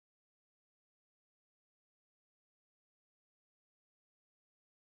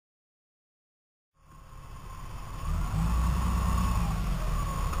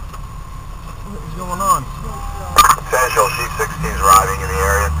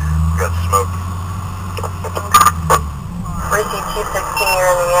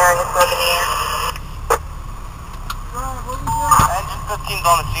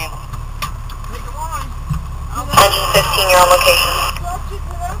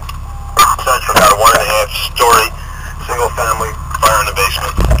Central got a 1.5-story single-family fire in the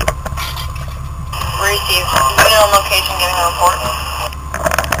basement. Receive. Unit on location, giving a report.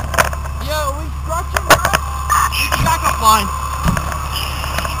 Yo, we structured, right? Need the backup line.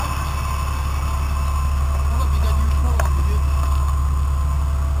 Hold up, you gotta use pull on, dude.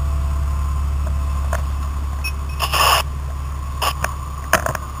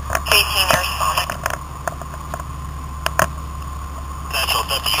 Central,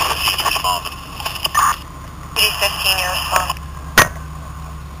 DeCouVision is responding. PD-15, you're responding.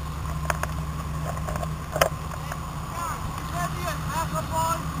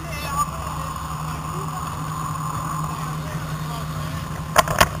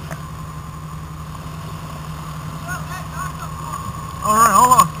 Alright,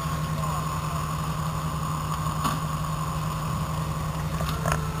 hold on.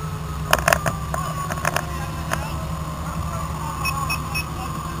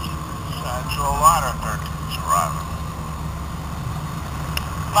 Central Ladder 13 is arriving.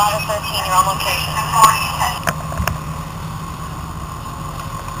 Ladder 13, you're on location.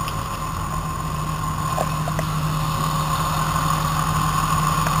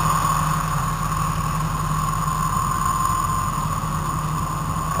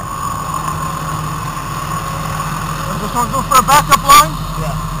 Just want to go for a backup line?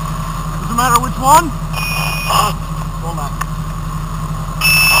 Yeah. Doesn't matter which one? Hold on.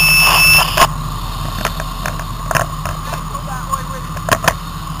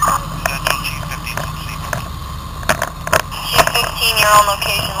 Central G15 on scene. G15, you're on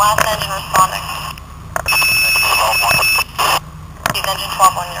location. Last engine responding. He's engine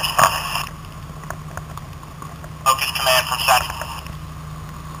 12 when you're responding. Focus command from Central.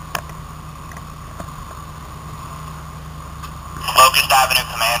 Locust Avenue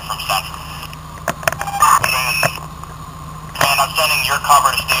command from Central. Command, I'm sending your cover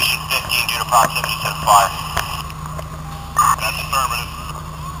to Station 15 due to proximity to the fire. That's affirmative.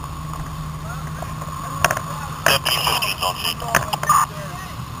 Deputy 15's on scene.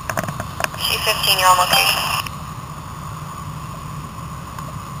 G15, you're on location.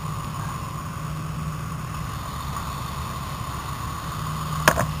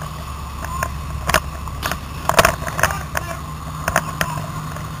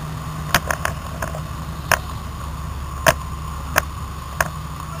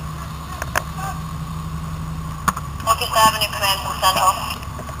 Locust Avenue command from Central.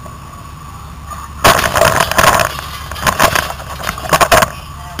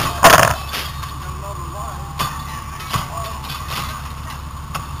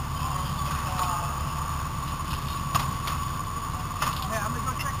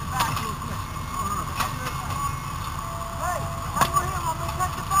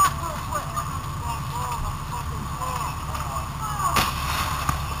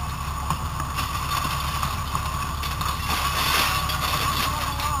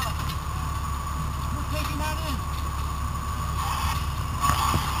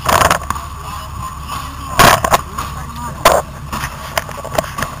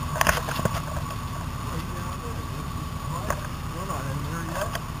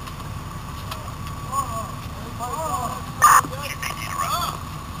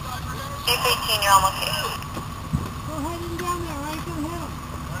 G15, you're on location. Go ahead and down there, right? Go hit him.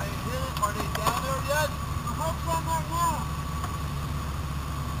 Are they down there yet? I hope so right now.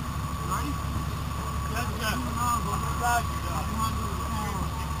 Ready? Yes, sir.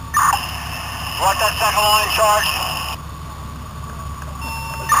 Want that second line in charge?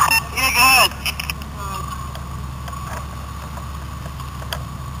 Yeah, go ahead.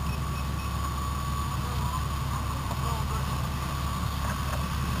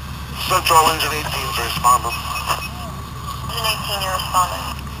 Central Engine 18 is responding. Engine 18, you're responding.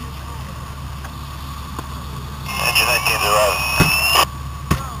 Engine 19 is arriving.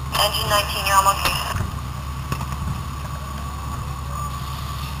 Engine 19, you're on location.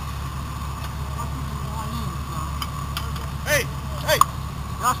 Hey! Hey!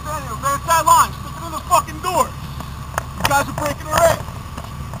 Y'all stand here. We're inside line. Stick it in the fucking door. You guys are breaking her in.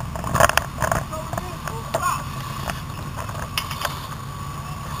 Stop.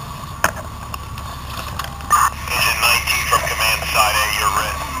 Engine 19 from command side A, you're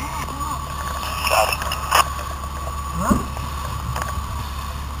red. Got it. Huh?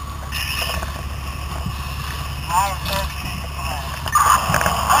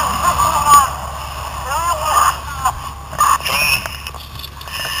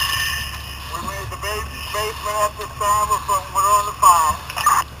 We made the basement at this time. We're on the fire.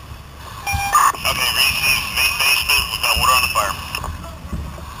 Okay, receive main basement. We've got water on the fire.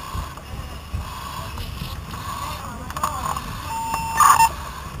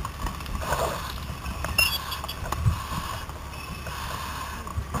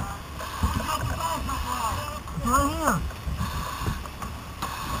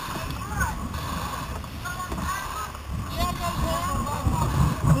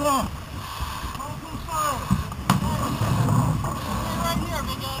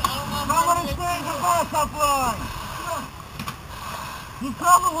 backup line! You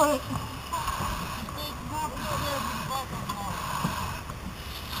cover it!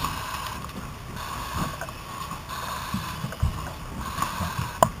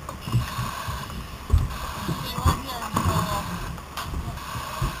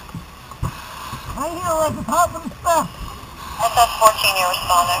 Right here, we're at the top of the steps. SS-14, you're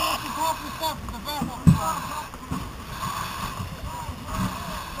responding. At the top of the steps is the backup line.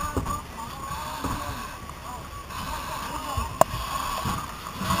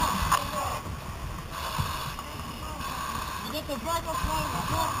 You get the backup line at the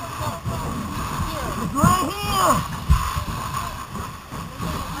top of the steps. It's right here.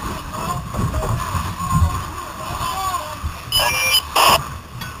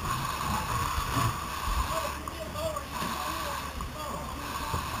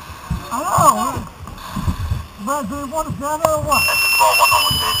 I know. But do you want us down there or what?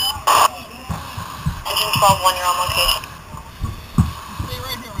 Engine 12-1, you're on location. Stay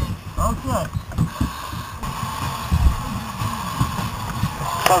right here, man. Okay.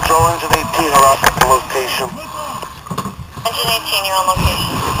 Control Engine 18, are up at the location. Engine 18, you're on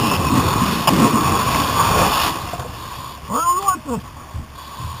location. Where do we want this?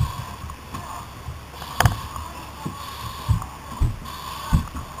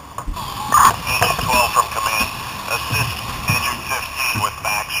 Engine 12 from command. Assist Engine 15 with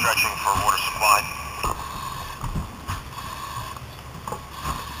back stretching for water supply.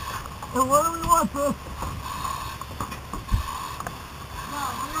 And where do we want this?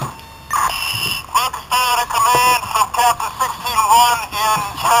 Look, stay out of command from Captain 16-1 in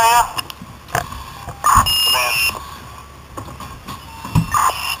China. Command.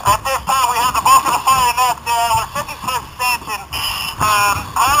 At this time, we have the bulk of the fire net down. We're checking for extension.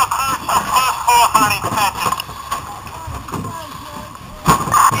 All occurred from first floor for an extension.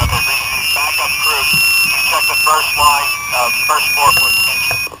 Okay, backup crew. We check the first line, first floor for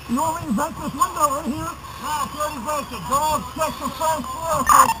extension. You want me to vent this window right here? No, it's already vented. Go and check the first floor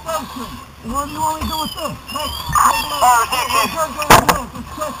for extension. What do you want me to do with this? Take it up.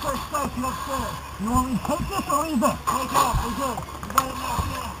 Just check for extension upstairs. You want me to take this or leave it? Take it up. We're good. You got it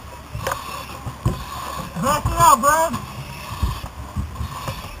now. Back it out, Brad.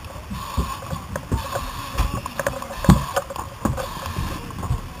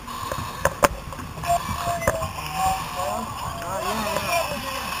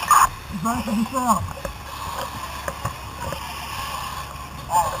 Back this out.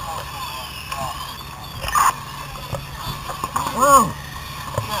 Whoa!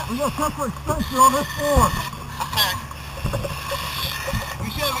 We got to check for extension on this floor. Okay. We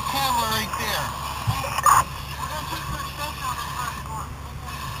should have a camera right there.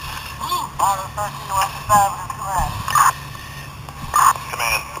 Auto 13 West Avenue, correct.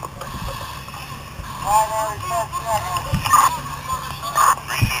 Command. Primary search negative.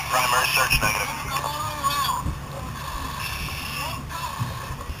 Receive primary search negative.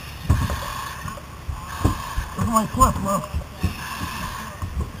 Look at my clip, look.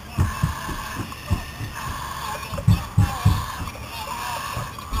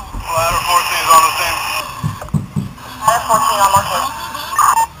 Ladder 14 is on the same. Ladder 14 on location.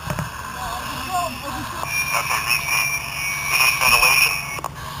 Okay, BC. We need ventilation.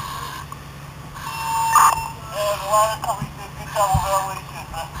 And the ladder company did good double ventilation.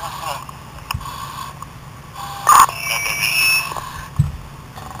 That's good. Okay, BC.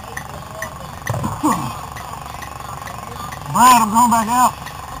 Brad, I'm going back out.